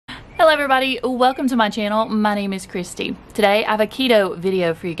Hello everybody, welcome to my channel. My name is Kristi. Today I have a keto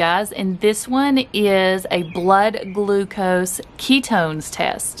video for you guys, and this one is a blood glucose ketones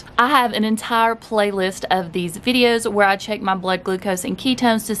test. I have an entire playlist of these videos where I check my blood glucose and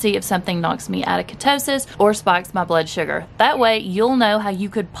ketones to see if something knocks me out of ketosis or spikes my blood sugar. That way you'll know how you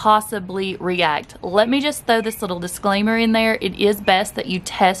could possibly react. Let me just throw this little disclaimer in there. It is best that you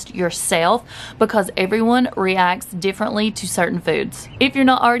test yourself because everyone reacts differently to certain foods. If you're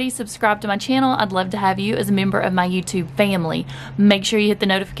not already subscribed to my channel, I'd love to have you as a member of my YouTube family. Make sure you hit the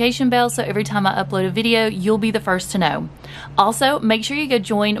notification bell so every time I upload a video, you'll be the first to know. Also, make sure you go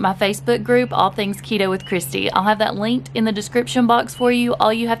join my Facebook group, All Things Keto with Kristi. I'll have that linked in the description box for you.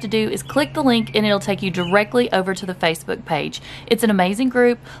 All you have to do is click the link and it'll take you directly over to the Facebook page. It's an amazing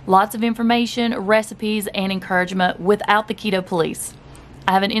group, lots of information, recipes, and encouragement without the keto police.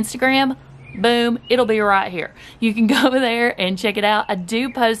 I have an Instagram. Boom, it'll be right here. You can go over there and check it out. I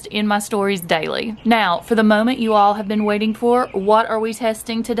do post in my stories daily. Now, for the moment you all have been waiting for, what are we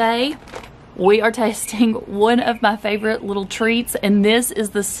testing today? We are testing one of my favorite little treats, and this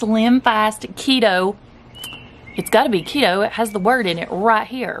is the Slim Fast Keto. It's got to be keto. It has the word in it right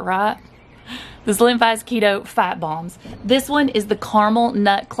here, right? The Slim Fast Keto Fat Bombs. This one is the caramel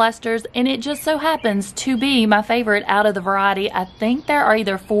nut clusters, and it just so happens to be my favorite out of the variety. I think there are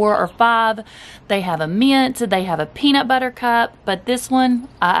either 4 or 5. They have a mint, they have a peanut butter cup, but this one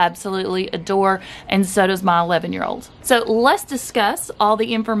I absolutely adore, and so does my 11-year-old. So let's discuss all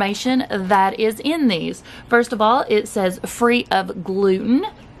the information that is in these. First of all, it says free of gluten,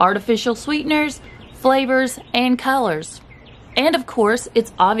 artificial sweeteners, flavors, and colors. And of course,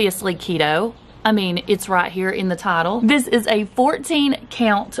 it's obviously keto. I mean, it's right here in the title. This is a 14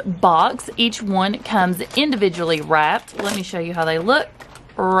 count box. Each one comes individually wrapped. Let me show you how they look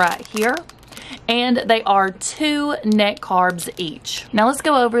right here. And they are 2 net carbs each. Now let's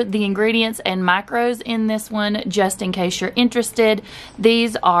go over the ingredients and macros in this one just in case you're interested.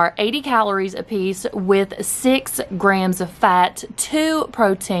 These are 80 calories a piece with 6 grams of fat, 2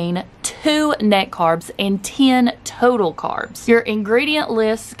 protein, 2 net carbs, and 10 total carbs. Your ingredient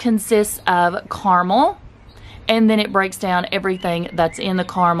list consists of caramel, and then it breaks down everything that's in the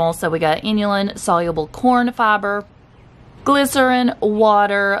caramel. So we got inulin, soluble corn fiber, glycerin,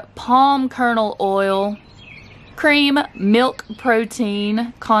 water, palm kernel oil, cream, milk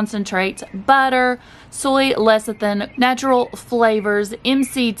protein, concentrates, butter, soy lecithin, natural flavors,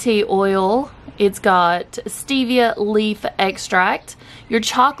 MCT oil. It's got stevia leaf extract. Your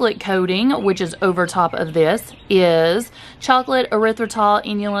chocolate coating, which is over top of this, is chocolate, erythritol,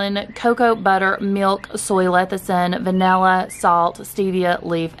 inulin, cocoa butter, milk, soy lecithin, vanilla, salt, stevia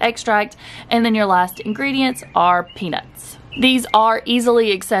leaf extract, and then your last ingredients are peanuts. These are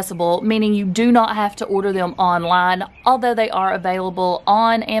easily accessible, meaning you do not have to order them online, although they are available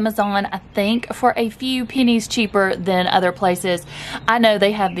on Amazon, I think, for a few pennies cheaper than other places. I know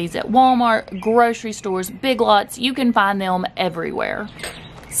they have these at Walmart, grocery stores, Big Lots. You can find them everywhere.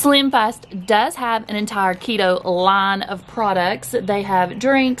 Slim Fast does have an entire keto line of products. They have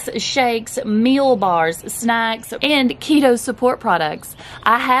drinks, shakes, meal bars, snacks, and keto support products.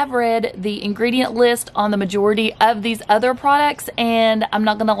 I have read the ingredient list on the majority of these other products, and I'm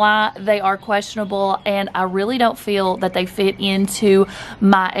not gonna lie, they are questionable, and I really don't feel that they fit into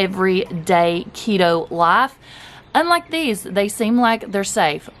my everyday keto life. Unlike these, they seem like they're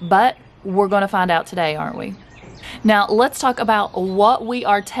safe, but we're gonna find out today, aren't we? Now let's talk about what we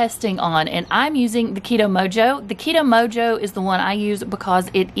are testing on, and I'm using the Keto Mojo. The Keto Mojo is the one I use because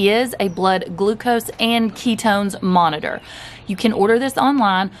it is a blood glucose and ketones monitor. You can order this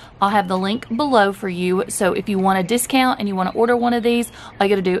online. I'll have the link below for you. So if you want a discount and you want to order one of these, all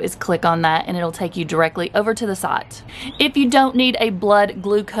you got to do is click on that and it'll take you directly over to the site. If you don't need a blood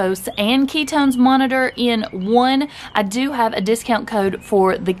glucose and ketones monitor in one, I do have a discount code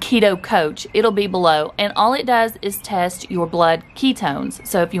for the Keto Coach. It'll be below, and all it does is test your blood ketones.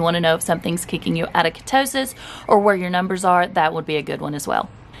 So if you want to know if something's kicking you out of ketosis or where your numbers are, that would be a good one as well.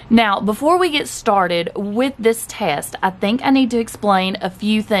 Now, before we get started with this test, I think I need to explain a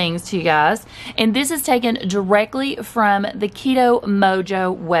few things to you guys. And this is taken directly from the Keto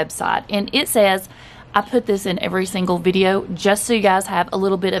Mojo website. And it says, I put this in every single video just so you guys have a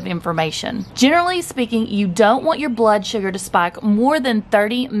little bit of information. Generally speaking, you don't want your blood sugar to spike more than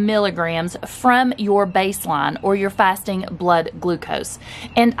 30 milligrams from your baseline or your fasting blood glucose.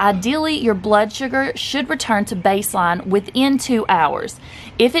 And ideally, your blood sugar should return to baseline within 2 hours.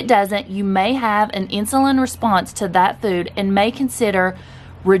 If it doesn't, you may have an insulin response to that food and may consider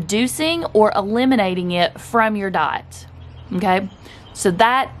reducing or eliminating it from your diet. Okay, so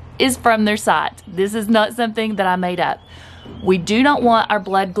that is from their site. This is not something that I made up. We do not want our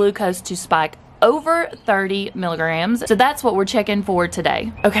blood glucose to spike over 30 milligrams. So that's what we're checking for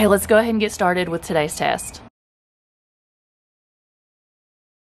today. Okay, let's go ahead and get started with today's test.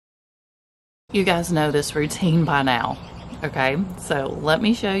 You guys know this routine by now, okay? So let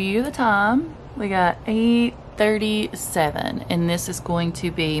me show you the time. We got 8:37, and this is going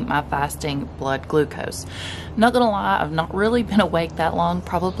to be my fasting blood glucose. Not gonna lie, I've not really been awake that long,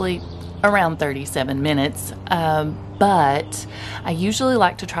 probably around 37 minutes, but I usually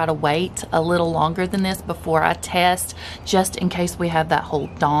like to try to wait a little longer than this before I test, just in case we have that whole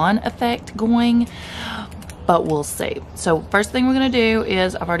dawn effect going. But we'll see. So first thing we're gonna do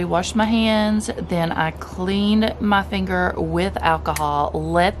is, I've already washed my hands, then I cleaned my finger with alcohol,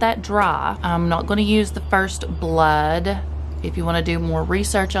 let that dry. I'm not gonna use the first blood. If you wanna do more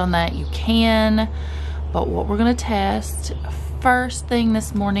research on that, you can. But what we're gonna test first thing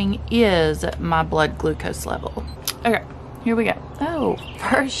this morning is my blood glucose level. Okay, here we go. Oh,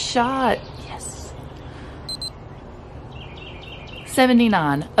 first shot, yes.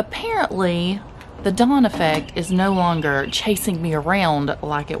 79. Apparently, the dawn effect is no longer chasing me around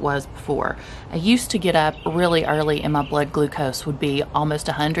like it was before. I used to get up really early and my blood glucose would be almost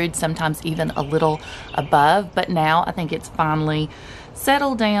 100, sometimes even a little above, but now I think it's finally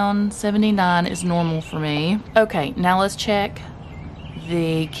settled down. 79 is normal for me. Okay, now let's check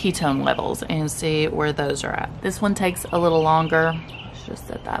the ketone levels and see where those are at. This one takes a little longer. Let's just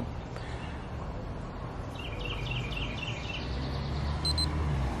set that.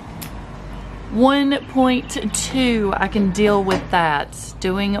 1.2, I can deal with that.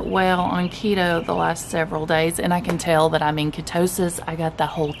 Doing well on keto the last several days, and I can tell that I'm in ketosis. I got the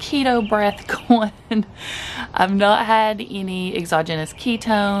whole keto breath going. I've not had any exogenous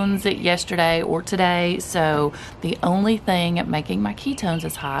ketones yesterday or today, so the only thing making my ketones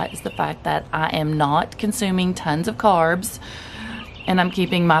as high is the fact that I am not consuming tons of carbs and I'm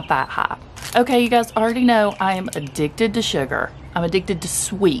keeping my fat high. Okay, you guys already know I am addicted to sugar. I'm addicted to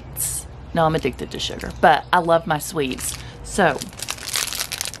sweets. No, I'm addicted to sugar, but I love my sweets. So,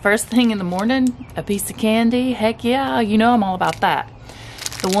 first thing in the morning, a piece of candy. Heck yeah, you know I'm all about that.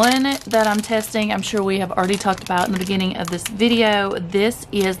 The one that I'm testing, I'm sure we have already talked about in the beginning of this video. This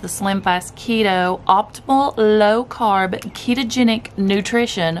is the Slim Fast Keto Optimal Low Carb Ketogenic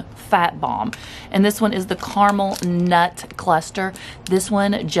Nutrition Fat Bomb. And this one is the caramel nut cluster. This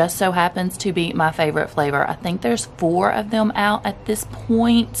one just so happens to be my favorite flavor. I think there's 4 of them out at this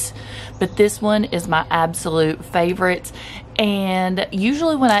point, but this one is my absolute favorite. And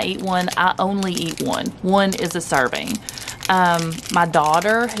usually when I eat one, I only eat one. One is a serving. My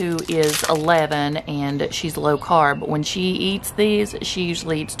daughter, who is 11 and she's low carb, when she eats these, she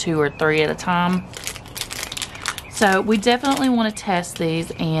usually eats 2 or 3 at a time. So we definitely want to test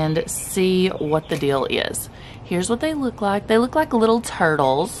these and see what the deal is. Here's what they look like. They look like little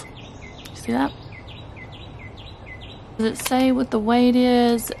turtles. See that? Does it say what the weight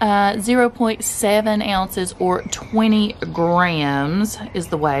is? 0.7 ounces or 20 grams is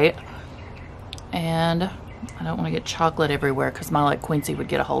the weight. And I don't want to get chocolate everywhere because my Quincy would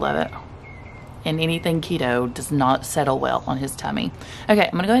get a hold of it. And anything keto does not settle well on his tummy. Okay,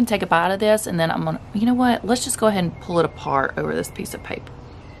 I'm going to go ahead and take a bite of this, and then I'm going to, you know what? Let's just go ahead and pull it apart over this piece of paper.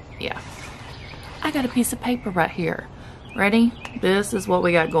 Yeah. I got a piece of paper right here. Ready? This is what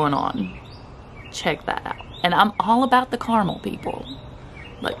we got going on. Check that out. And I'm all about the caramel, people.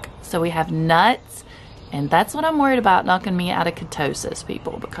 Look, so we have nuts, and that's what I'm worried about knocking me out of ketosis,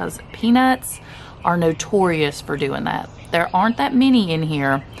 people, because peanuts are notorious for doing that. There aren't that many in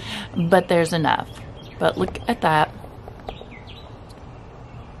here, but there's enough. But look at that.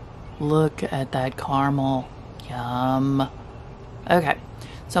 Look at that caramel. Yum. Okay,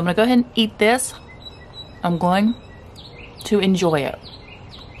 so I'm gonna go ahead and eat this. I'm going to enjoy it.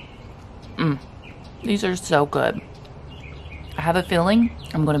 These are so good. I have a feeling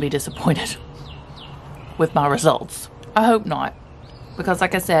I'm gonna be disappointed with my results. I hope not, because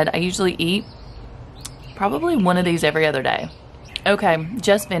like I said, I usually eat probably one of these every other day. Okay,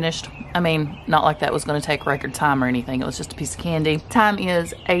 just finished. I mean, not like that was going to take record time or anything. It was just a piece of candy. Time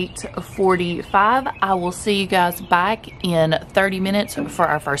is 8:45. I will see you guys back in 30 minutes for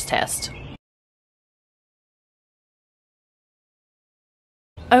our first test.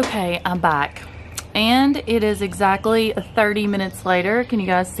 Okay, I'm back. And it is exactly 30 minutes later. Can you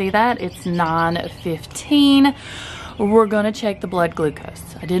guys see that? It's 9:15. We're gonna check the blood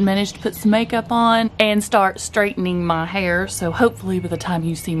glucose. I did manage to put some makeup on and start straightening my hair, so hopefully by the time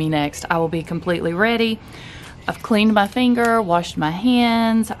you see me next, I will be completely ready. I've cleaned my finger, washed my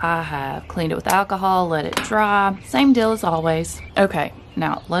hands, I have cleaned it with alcohol, let it dry. Same deal as always. Okay,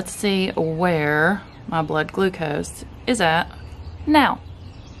 now let's see where my blood glucose is at now.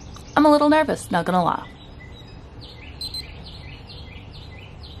 I'm a little nervous, not gonna lie.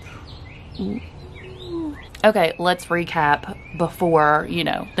 Okay, let's recap before, you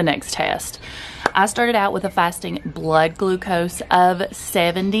know, the next test. I started out with a fasting blood glucose of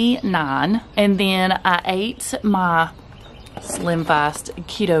 79, and then I ate my Slim Fast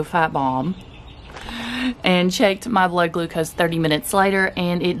Keto Fat Bomb and checked my blood glucose 30 minutes later,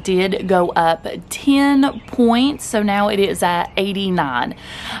 and it did go up 10 points, so now it is at 89.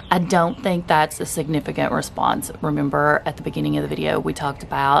 I don't think that's a significant response. Remember at the beginning of the video we talked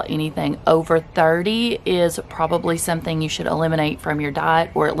about anything over 30 is probably something you should eliminate from your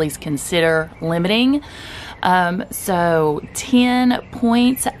diet, or at least consider limiting. So 10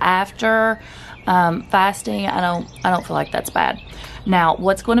 points after fasting, I don't feel like that's bad. Now,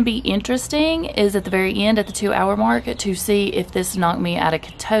 what's going to be interesting is at the very end, at the 2-hour mark, to see if this knocked me out of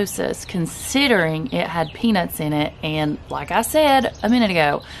ketosis, considering it had peanuts in it. And like I said a minute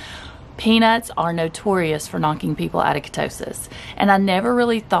ago, peanuts are notorious for knocking people out of ketosis. And I never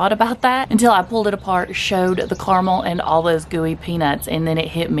really thought about that until I pulled it apart, showed the caramel and all those gooey peanuts, and then it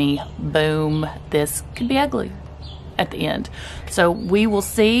hit me, boom, this could be ugly at the end. So we will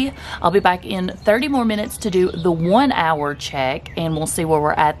see. I'll be back in 30 more minutes to do the 1-hour check, and we'll see where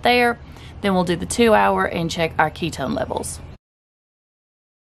we're at there. Then we'll do the 2-hour and check our ketone levels.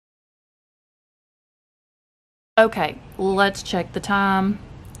 Okay, let's check the time,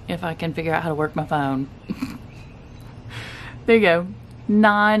 if I can figure out how to work my phone. There you go,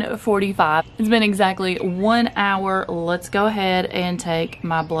 9:45. It's been exactly 1 hour. Let's go ahead and take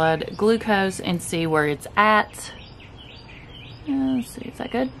my blood glucose and see where it's at. Let's see, is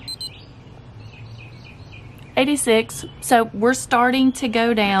that good? 86. So we're starting to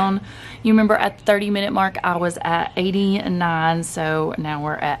go down. You remember at the 30-minute mark I was at 89, so now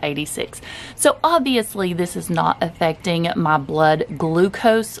we're at 86. So obviously this is not affecting my blood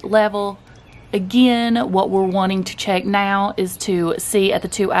glucose level. Again, what we're wanting to check now is to see at the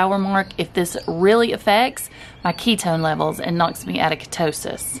 2-hour mark if this really affects my ketone levels and knocks me out of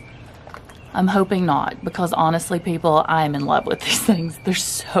ketosis. I'm hoping not, because honestly, people, I am in love with these things. They're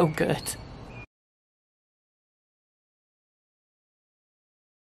so good.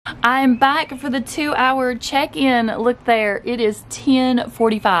 I'm back for the 2-hour check-in. Look there, it is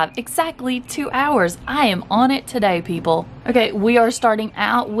 10:45, exactly 2 hours. I am on it today, people. Okay, we are starting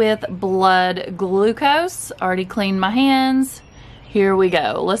out with blood glucose. Already cleaned my hands. Here we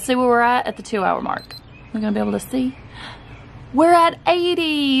go. Let's see where we're at the 2-hour mark. We're gonna be able to see. We're at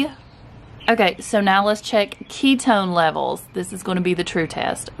 80. Okay, so now let's check ketone levels. This is going to be the true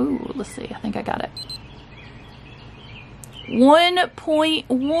test. Ooh, let's see. I think I got it.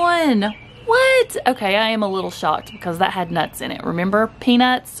 1.1. What? Okay, I am a little shocked because that had nuts in it. Remember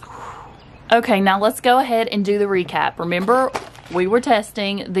peanuts? Okay, now let's go ahead and do the recap. Remember, we were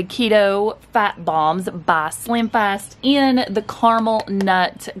testing the Keto Fat Bombs by Slim Fast in the caramel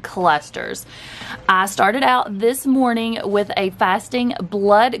nut clusters. I started out this morning with a fasting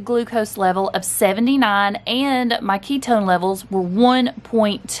blood glucose level of 79, and my ketone levels were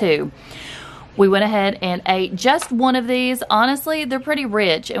 1.2. We went ahead and ate just one of these. Honestly, they're pretty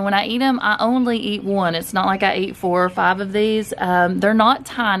rich, and when I eat them, I only eat one. It's not like I eat 4 or 5 of these. They're not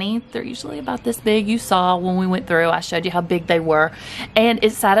tiny. They're usually about this big. You saw when we went through, I showed you how big they were, and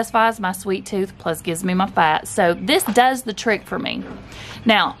it satisfies my sweet tooth, plus gives me my fat. So this does the trick for me.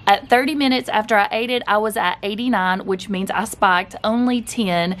 Now, at 30 minutes after I ate it, I was at 89, which means I spiked only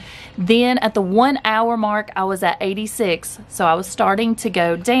 10. Then at the 1-hour mark, I was at 86, so I was starting to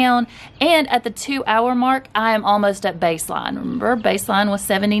go down. And at the 2-hour mark, I am almost at baseline. Remember, baseline was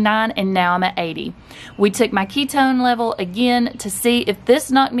 79, and now I'm at 80. We took my ketone level again to see if this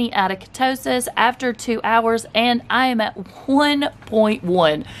knocked me out of ketosis after 2 hours, and I am at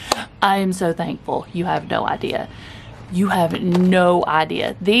 1.1. I am so thankful. You have no idea. You have no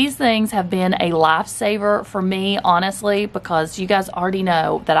idea. These things have been a lifesaver for me, honestly, because you guys already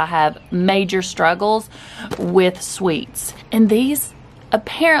know that I have major struggles with sweets. And these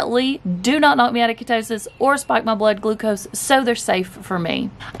apparently do not knock me out of ketosis or spike my blood glucose, so they're safe for me.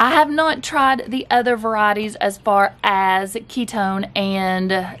 I have not tried the other varieties as far as ketone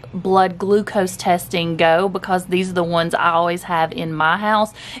and blood glucose testing go, because these are the ones I always have in my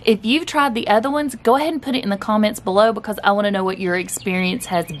house. If you've tried the other ones, go ahead and put it in the comments below, because I want to know what your experience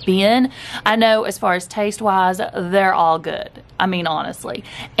has been. I know as far as taste wise, they're all good. I mean, honestly.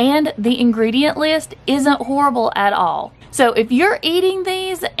 And the ingredient list isn't horrible at all. So if you're eating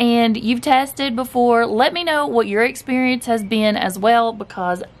these and you've tested before, let me know what your experience has been as well,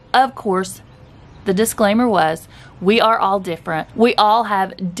 because of course The disclaimer was, we are all different. We all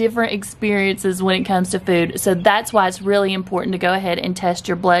have different experiences when it comes to food. So that's why it's really important to go ahead and test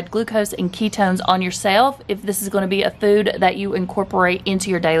your blood glucose and ketones on yourself if this is going to be a food that you incorporate into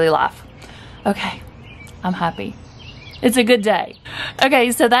your daily life. Okay, I'm happy. It's a good day.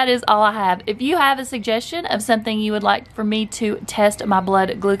 Okay, so that is all I have. If you have a suggestion of something you would like for me to test my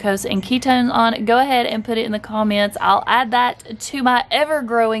blood glucose and ketones on, go ahead and put it in the comments. I'll add that to my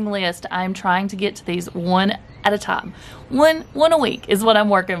ever-growing list. I'm trying to get to these one at a time. One a week is what I'm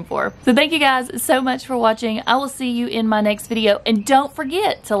working for. So thank you guys so much for watching. I will see you in my next video. And don't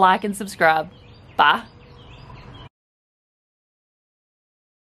forget to like and subscribe. Bye.